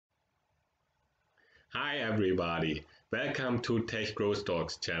Hi everybody, welcome to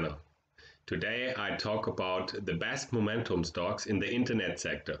TechGrowthStocks channel. Today I talk about the best momentum stocks in the internet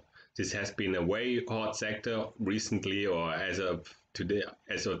sector. This has been a very hot sector recently, or as of today,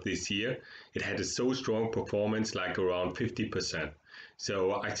 as of this year. It had a so strong performance, like around 50%.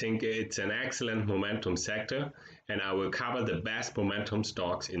 So I think it's an excellent momentum sector, and I will cover the best momentum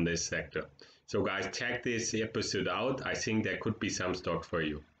stocks in this sector. So guys, check this episode out. I think there could be some stocks for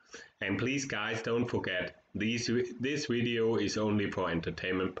you. And please guys, don't forget, this video is only for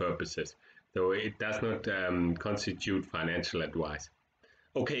entertainment purposes, so it does not constitute financial advice.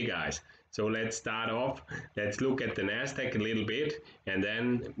 Okay guys, so let's start off. Let's look at the Nasdaq a little bit, and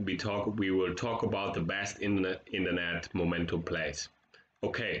then we will talk about the best internet momentum plays.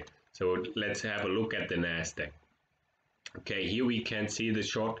 Okay, so let's have a look at the Nasdaq. Okay, here we can see the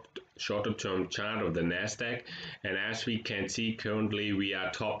shorter term chart of the Nasdaq, and as we can see, currently we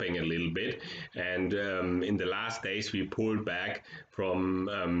are topping a little bit, and in the last days we pulled back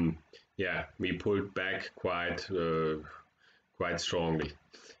from we pulled back quite strongly.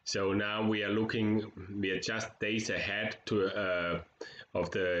 So now we are just days ahead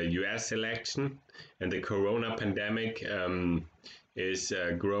of the US election, and the corona pandemic is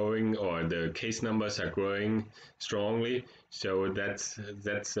growing, or the case numbers are growing strongly. So that's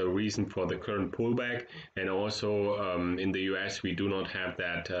the reason for the current pullback. And also in the US we do not have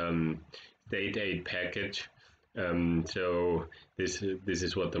that state aid package. So this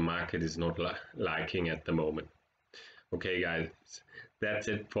is what the market is not liking at the moment. Okay guys, that's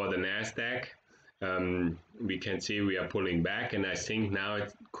it for the Nasdaq. We can see we are pulling back, and I think now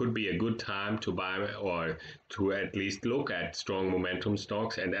it could be a good time to buy, or to at least look at strong momentum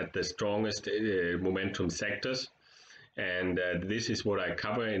stocks and at the strongest momentum sectors. And this is what I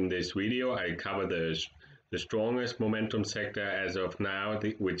cover in this video. I cover the strongest momentum sector as of now,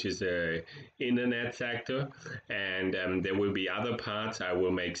 which is the internet sector, and there will be other parts. I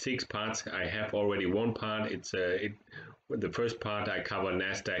will make 6 parts. I have already one part. The first part I cover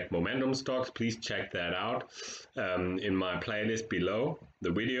Nasdaq momentum stocks. Please check that out in my playlist below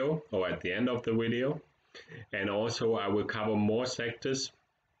the video, or at the end of the video. And also I will cover more sectors.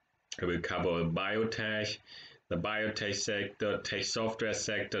 I will cover biotech, the biotech sector, tech software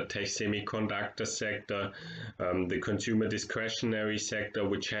sector, tech semiconductor sector, the consumer discretionary sector,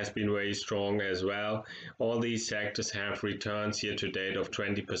 which has been very strong as well. All these sectors have returns year to date of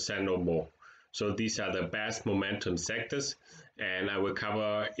 20% or more. So these are the best momentum sectors, and I will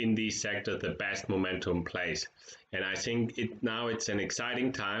cover in these sectors the best momentum plays. And I think now it's an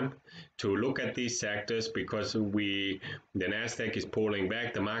exciting time to look at these sectors, because the Nasdaq is pulling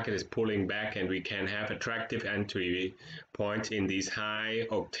back, the market is pulling back, and we can have attractive entry points in these high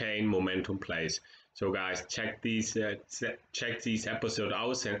octane momentum plays. So guys, check these episodes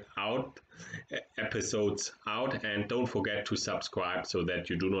out, and don't forget to subscribe so that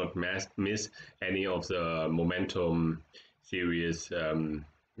you do not miss any of the momentum series. That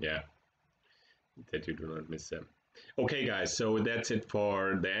you do not miss them. Okay guys, so that's it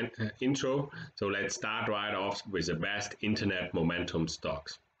for the intro. So let's start right off with the best internet momentum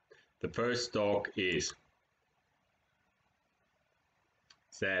stocks. The first stock is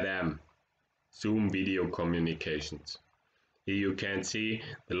ZM, Zoom Video Communications. Here you can see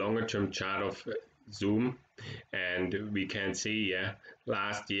the longer term chart of Zoom, and we can see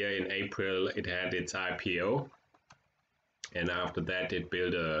last year in April it had its IPO, and after that it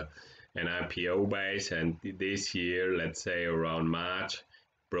built an IPO base, and this year, let's say around March,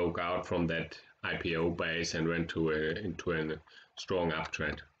 broke out from that IPO base and went into a strong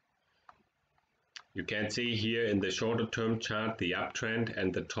uptrend. You can see here in the shorter term chart the uptrend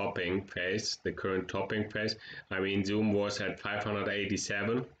and the topping phase, the current topping phase. I mean, Zoom was at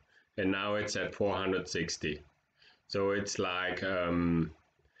 587 and now it's at 460. So it's like,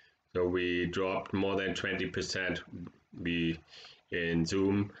 so we dropped more than 20% in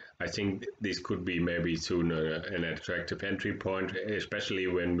Zoom. I think this could be maybe soon an attractive entry point, especially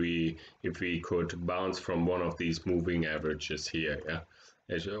if we could bounce from one of these moving averages here. Yeah.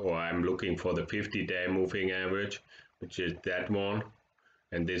 Or I'm looking for the 50-day moving average, which is that one,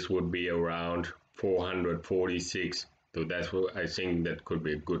 and this would be around 446. So that's what I think that could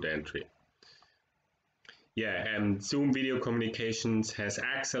be a good entry. Yeah, and Zoom Video Communications has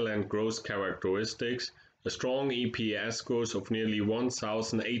excellent growth characteristics, a strong EPS growth of nearly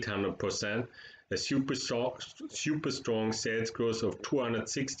 1,800%, a super strong sales growth of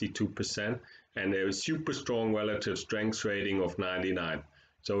 262%, and a super strong relative strength rating of 99.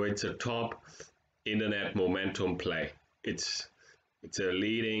 So it's a top internet momentum play. It's a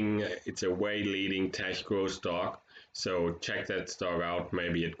way leading tech growth stock. So check that stock out.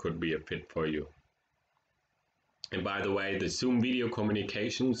 Maybe it could be a fit for you. And by the way, the Zoom video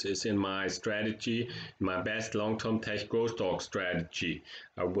communications is in my strategy, my best long-term tech growth stock strategy.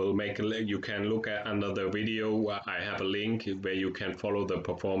 I will make you can look at under the video. I have a link where you can follow the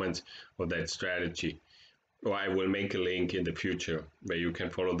performance of that strategy. Or I will make a link in the future where you can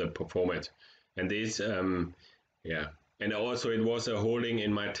follow the performance. And this, yeah. And also it was a holding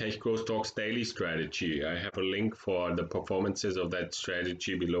in my TechGrowthStocks daily strategy. I have a link for the performances of that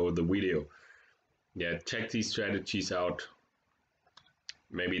strategy below the video. Yeah, check these strategies out.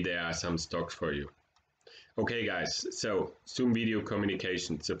 Maybe there are some stocks for you. Okay, guys, so Zoom Video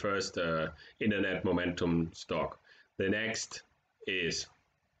Communications, the first internet momentum stock. The next is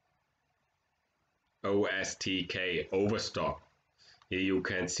OSTK, Overstock. Here you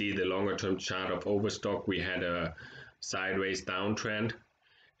can see the longer term chart of Overstock. We had a sideways downtrend,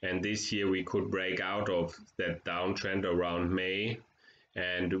 and this year we could break out of that downtrend around May,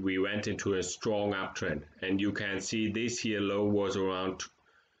 and we went into a strong uptrend. And you can see this year low was around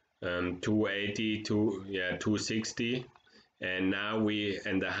 280 to 260, and now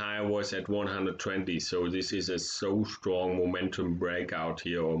the high was at 120. So this is a so strong momentum breakout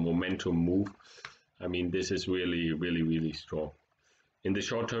here, or momentum move. I mean, this is really strong. In the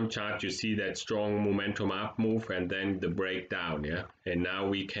short-term chart, you see that strong momentum up move and then the breakdown, yeah. And now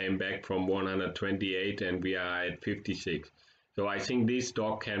we came back from 128 and we are at 56. So I think this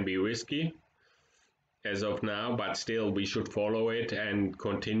stock can be risky as of now, but still we should follow it and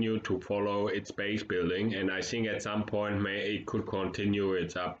continue to follow its base building. And I think at some point it could continue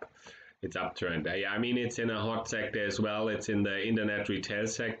its uptrend. I mean, it's in a hot sector as well. It's in the internet retail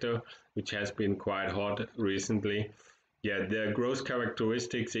sector, which has been quite hot recently. Yeah, the growth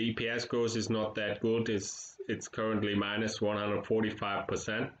characteristics, the EPS growth is not that good. It's currently minus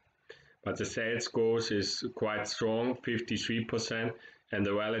 145%, but the sales growth is quite strong, 53%, and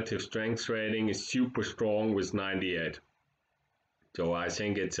the relative strength rating is super strong with 98. So I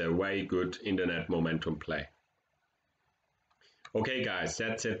think it's a very good internet momentum play. Okay, guys,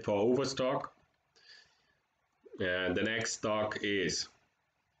 that's it for Overstock. And the next stock is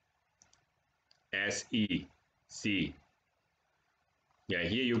SEC. Yeah,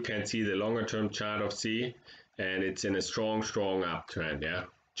 here you can see the longer term chart of C, and it's in a strong uptrend, yeah,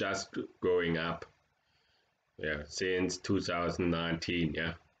 just going up, yeah, since 2019,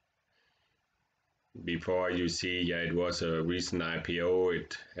 yeah. Before you see, yeah, it was a recent IPO,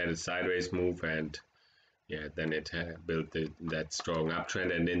 it had a sideways move, and yeah, then it built that strong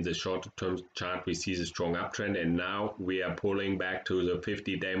uptrend. And in the short term chart, we see the strong uptrend, and now we are pulling back to the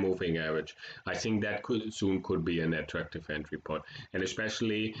 50-day moving average. I think that soon could be an attractive entry point, and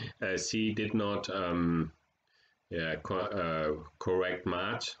especially C did not correct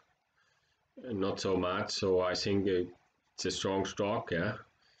March, not so much. So I think it's a strong stock, yeah.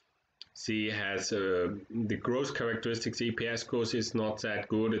 C has the growth characteristics, EPS growth is not that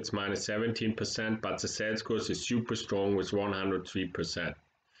good, it's minus 17%, but the sales growth is super strong with 103%.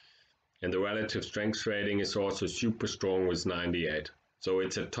 And the relative strength rating is also super strong with 98. So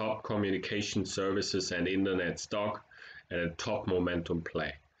it's a top communication services and internet stock and a top momentum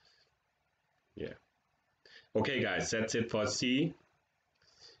play. Yeah. Okay, guys, that's it for C.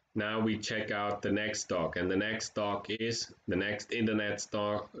 Now we check out the next stock, and the next stock is the next internet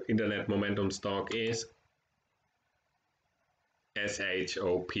momentum stock is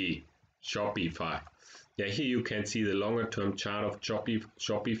SHOP, Shopify. Yeah, here you can see the longer term chart of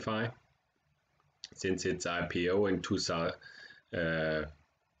Shopify since its IPO in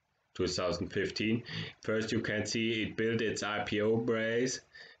 2015. First, you can see it built its IPO base,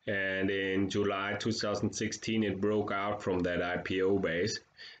 and in July 2016 it broke out from that IPO base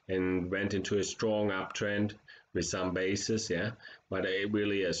and went into a strong uptrend with some bases, yeah, but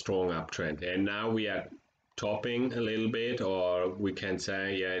really a strong uptrend. And now we are topping a little bit, or we can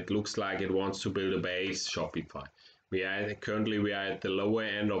say, yeah, it looks like it wants to build a base, Shopify. Currently we are at the lower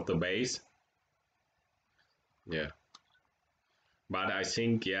end of the base, yeah. But I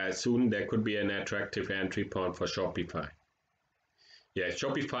think, yeah, soon there could be an attractive entry point for Shopify. Yeah,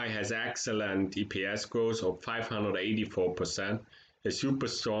 Shopify has excellent EPS growth of 584%, a super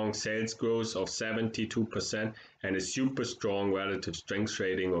strong sales growth of 72%, and a super strong relative strength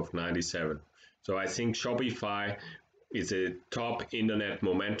rating of 97. So I think Shopify is a top internet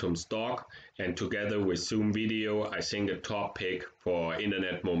momentum stock, and together with Zoom Video, I think a top pick for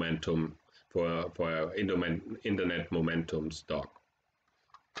internet momentum, for internet momentum stock.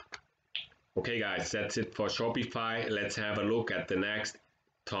 Okay, guys, that's it for Shopify. Let's have a look at the next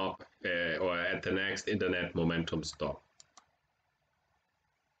top at the next internet momentum stock.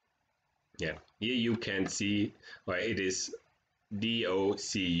 Yeah, here you can see, it is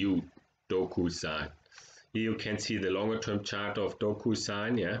DOCU, DocuSign. Here you can see the longer term chart of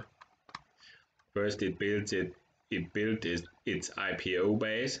DocuSign. Yeah, first it built its IPO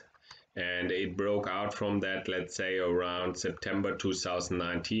base, and it broke out from that, let's say around September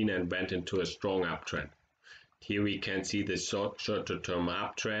 2019, and went into a strong uptrend. Here we can see the shorter term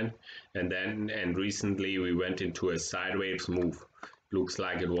uptrend, and recently we went into a sideways move. Looks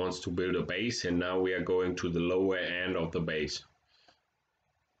like it wants to build a base, and now we are going to the lower end of the base.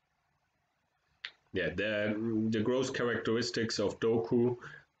 Yeah, the growth characteristics of Doku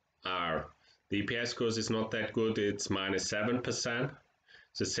are: the EPS growth is not that good, it's -7%.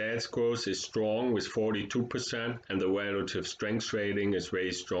 The sales growth is strong with 42%, and the relative strength rating is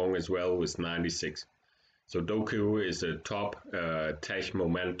very strong as well with 96. So Doku is a top tech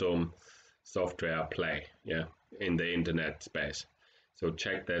momentum software play, yeah, in the internet space. So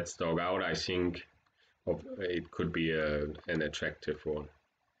check that stock out. I think it could be an attractive one.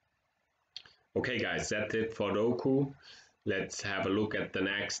 Okay guys, that's it for Doku. Let's have a look at the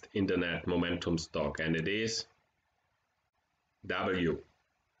next internet momentum stock, and it is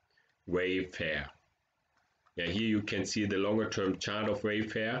Wayfair. Yeah, here you can see the longer term chart of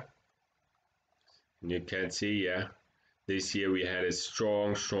Wayfair. And you can see, yeah, this year we had a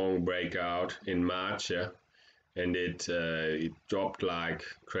strong breakout in March, yeah, and it dropped like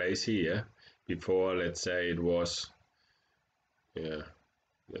crazy, yeah. Before, let's say it was, yeah,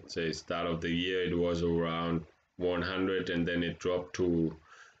 let's say start of the year it was around 100, and then it dropped to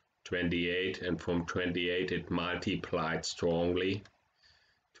 28, and from 28 it multiplied strongly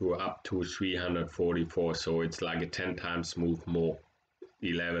to up to 344. So it's like a 10 times move more,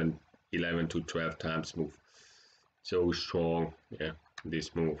 11 to 12 times move. So strong, yeah,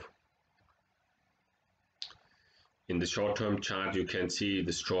 this move. In the short-term chart you can see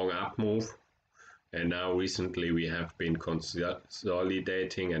the strong up move, and now recently we have been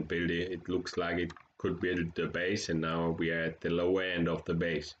consolidating and building. It looks like it could build the base, and now we are at the lower end of the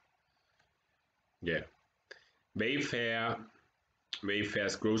base. Yeah,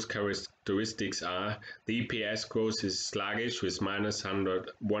 Wayfair's growth characteristics are: the EPS growth is sluggish with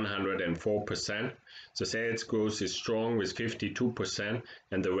 -104%. The sales growth is strong with 52%,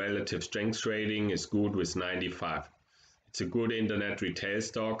 and the relative strength rating is good with 95. It's a good internet retail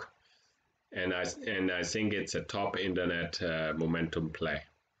stock, and I think it's a top internet momentum play.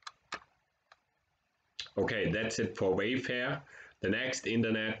 Okay, that's it for Wayfair. The next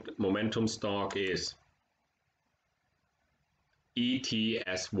internet momentum stock is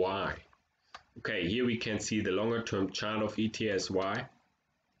ETSY. Okay, here we can see the longer term chart of ETSY,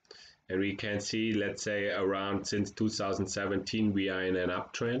 and we can see, let's say around since 2017 we are in an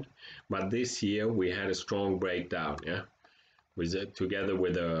uptrend, but this year we had a strong breakdown, yeah, together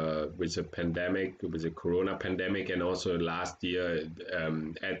with a pandemic, with the corona pandemic, and also last year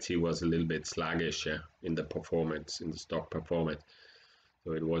Etsy was a little bit sluggish, yeah, in the performance, in the stock performance.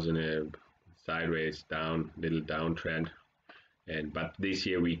 So it was in a sideways little downtrend. But this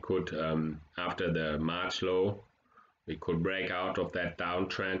year we could, after the March low, we could break out of that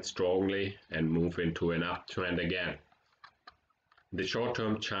downtrend strongly and move into an uptrend again. In the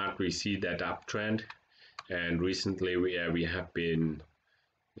short-term chart we see that uptrend, and recently we have been,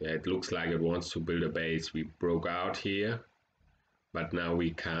 it looks like it wants to build a base. We broke out here, but now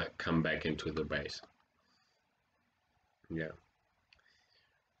we can't come back into the base. Yeah.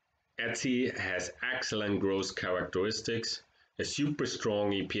 Etsy has excellent growth characteristics. A super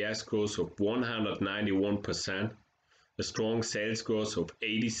strong EPS growth of 191%, a strong sales growth of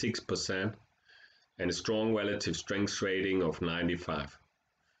 86%, and a strong relative strength rating of 95.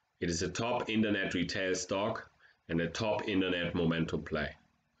 It is a top internet retail stock and a top internet momentum play.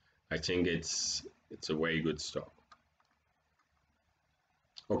 I think it's a very good stock.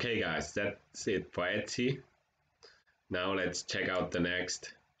 Okay guys, that's it for Etsy. Now let's check out the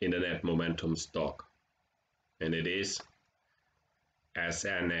next internet momentum stock, and it is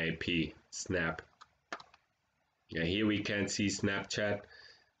Snap. Yeah, here we can see Snapchat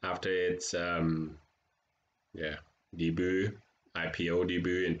after its IPO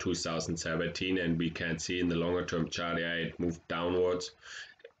debut in 2017, and we can see in the longer term chart, yeah, it moved downwards,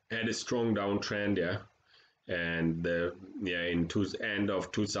 had a strong downtrend, yeah, and in end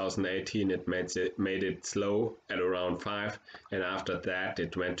of 2018 it made it slow at around 5, and after that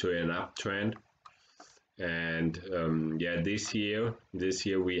it went to an uptrend. And this year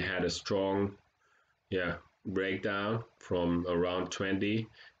we had a strong breakdown from around 20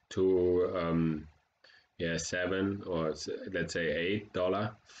 to $7 or let's say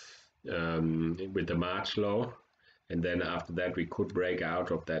 $8 with the March low, and then after that we could break out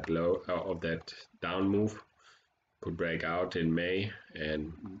of that low, of that down move, could break out in May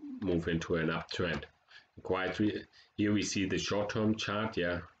and move into an uptrend. here we see the short-term chart,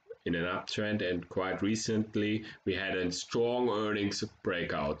 yeah, in an uptrend, and quite recently we had a strong earnings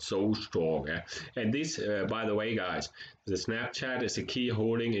breakout, so strong, yeah. And this, by the way, guys, the Snapchat is a key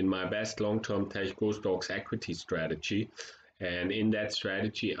holding in my best long-term TechGrowthStocks equity strategy. And in that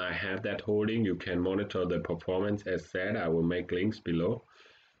strategy, I have that holding. You can monitor the performance as said. I will make links below.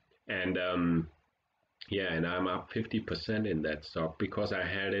 And yeah, and I'm up 50% in that stock because I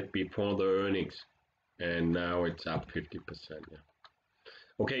had it before the earnings, and now it's up 50%. Yeah.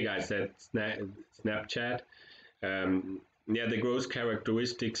 Okay, guys, that's Snapchat. Yeah, the growth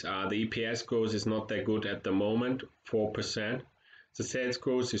characteristics are the EPS growth is not that good at the moment, 4%. The sales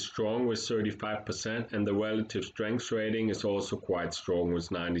growth is strong with 35%, and the relative strength rating is also quite strong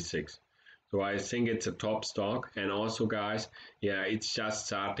with 96. So I think it's a top stock. And also, guys, yeah, it's just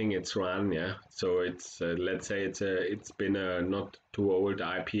starting its run. Yeah, so it's let's say it's been a not too old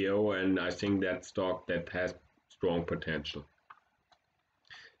IPO, and I think that stock that has strong potential.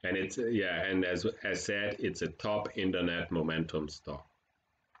 And it's yeah, and as said, it's a top internet momentum stock.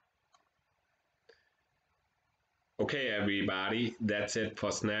 Okay, everybody, that's it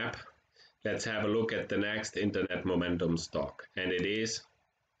for Snap. Let's have a look at the next internet momentum stock, and it is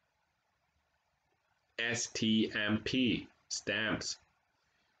STMP, Stamps.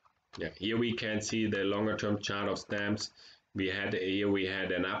 Yeah, here we can see the longer term chart of Stamps. We had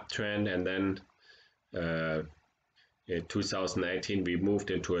an uptrend, and then in 2018 we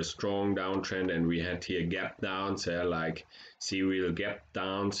moved into a strong downtrend, and we had here gap downs, like serial gap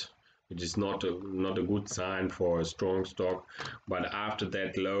downs, which is not a good sign for a strong stock. But after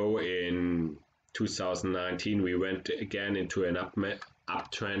that low in 2019, we went again into an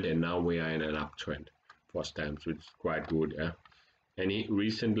uptrend, and now we are in an uptrend for Stamps, which is quite good. Yeah, and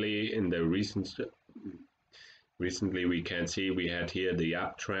recently we can see we had here the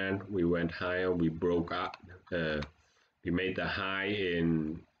uptrend. We went higher, we broke up, we made the high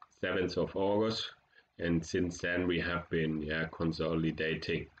in 7th of August, and since then we have been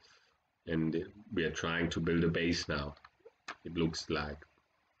consolidating, and we are trying to build a base now. It looks like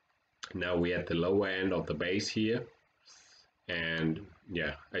now we're at the lower end of the base here, and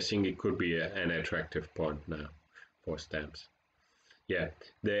yeah, I think it could be an attractive point now for Stamps. Yeah,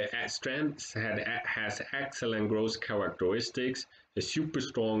 the Stamps has excellent growth characteristics, a super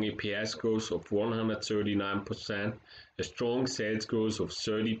strong EPS growth of 139%, a strong sales growth of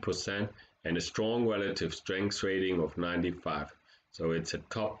 30%, and a strong relative strength rating of 95. So it's a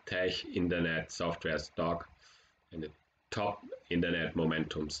top tech internet software stock and a top internet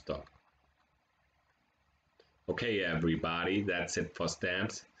momentum stock. Okay, everybody, that's it for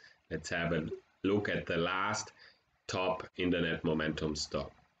Stamps. Let's have a look at the last top internet momentum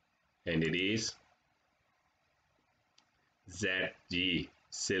stock, and it is ZG,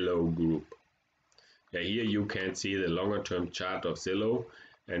 Zillow Group. Yeah, here you can see the longer term chart of Zillow,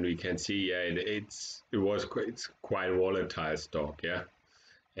 and we can see it's quite a volatile stock. Yeah,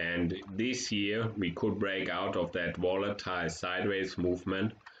 and this year we could break out of that volatile sideways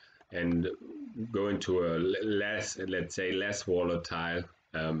movement and go into a less volatile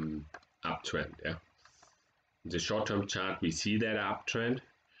uptrend. Yeah, the short-term chart we see that uptrend,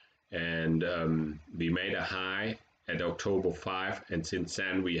 and we made a high at October 5, and since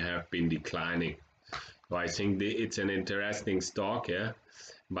then we have been declining. So I think it's an interesting stock, yeah,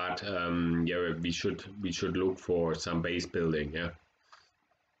 but yeah, we should look for some base building.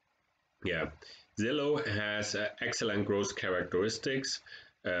 Yeah, Zillow has excellent growth characteristics.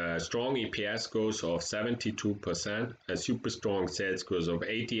 Strong EPS growth of 72%, a super strong sales growth of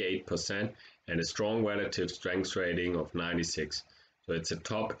 88%, and a strong relative strength rating of 96. So it's a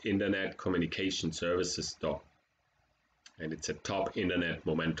top internet communication services stock, and it's a top internet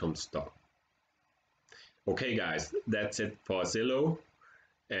momentum stock. Okay, guys, that's it for Zillow,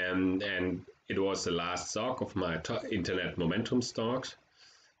 and it was the last stock of my top internet momentum stocks.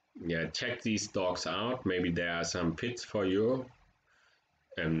 Yeah, check these stocks out. Maybe there are some fits for you.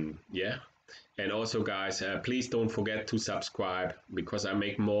 Yeah, and also, guys, please don't forget to subscribe, because I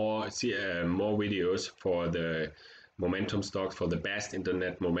make more videos for the momentum stocks, for the best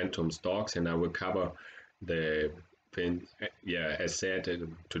internet momentum stocks, and I will cover the as said,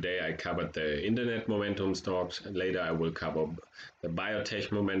 today I covered the internet momentum stocks. Later I will cover the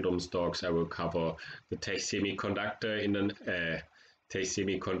biotech momentum stocks. I will cover the tech semiconductor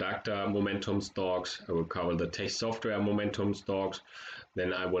momentum stocks. I will cover the tech software momentum stocks.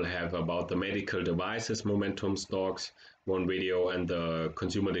 Then I will have about the medical devices momentum stocks, one video, and the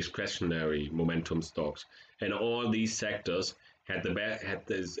consumer discretionary momentum stocks. And all these sectors had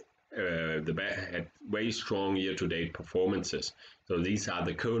very strong year-to-date performances. So these are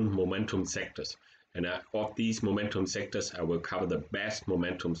the current momentum sectors. And of these momentum sectors, I will cover the best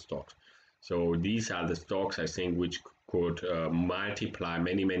momentum stocks. So these are the stocks I think which could multiply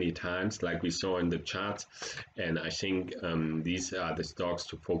many times, like we saw in the charts. And I think these are the stocks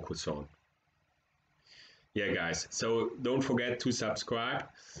to focus on. Yeah, guys. So don't forget to subscribe,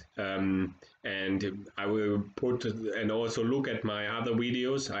 and I will put and also look at my other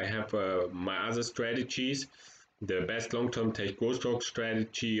videos. I have my other strategies, the best long-term tech growth stock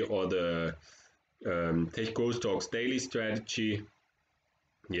strategy or the tech growth stocks daily strategy.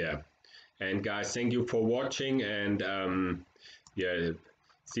 Yeah, and guys, thank you for watching, and yeah,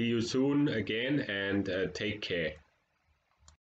 see you soon again, and take care.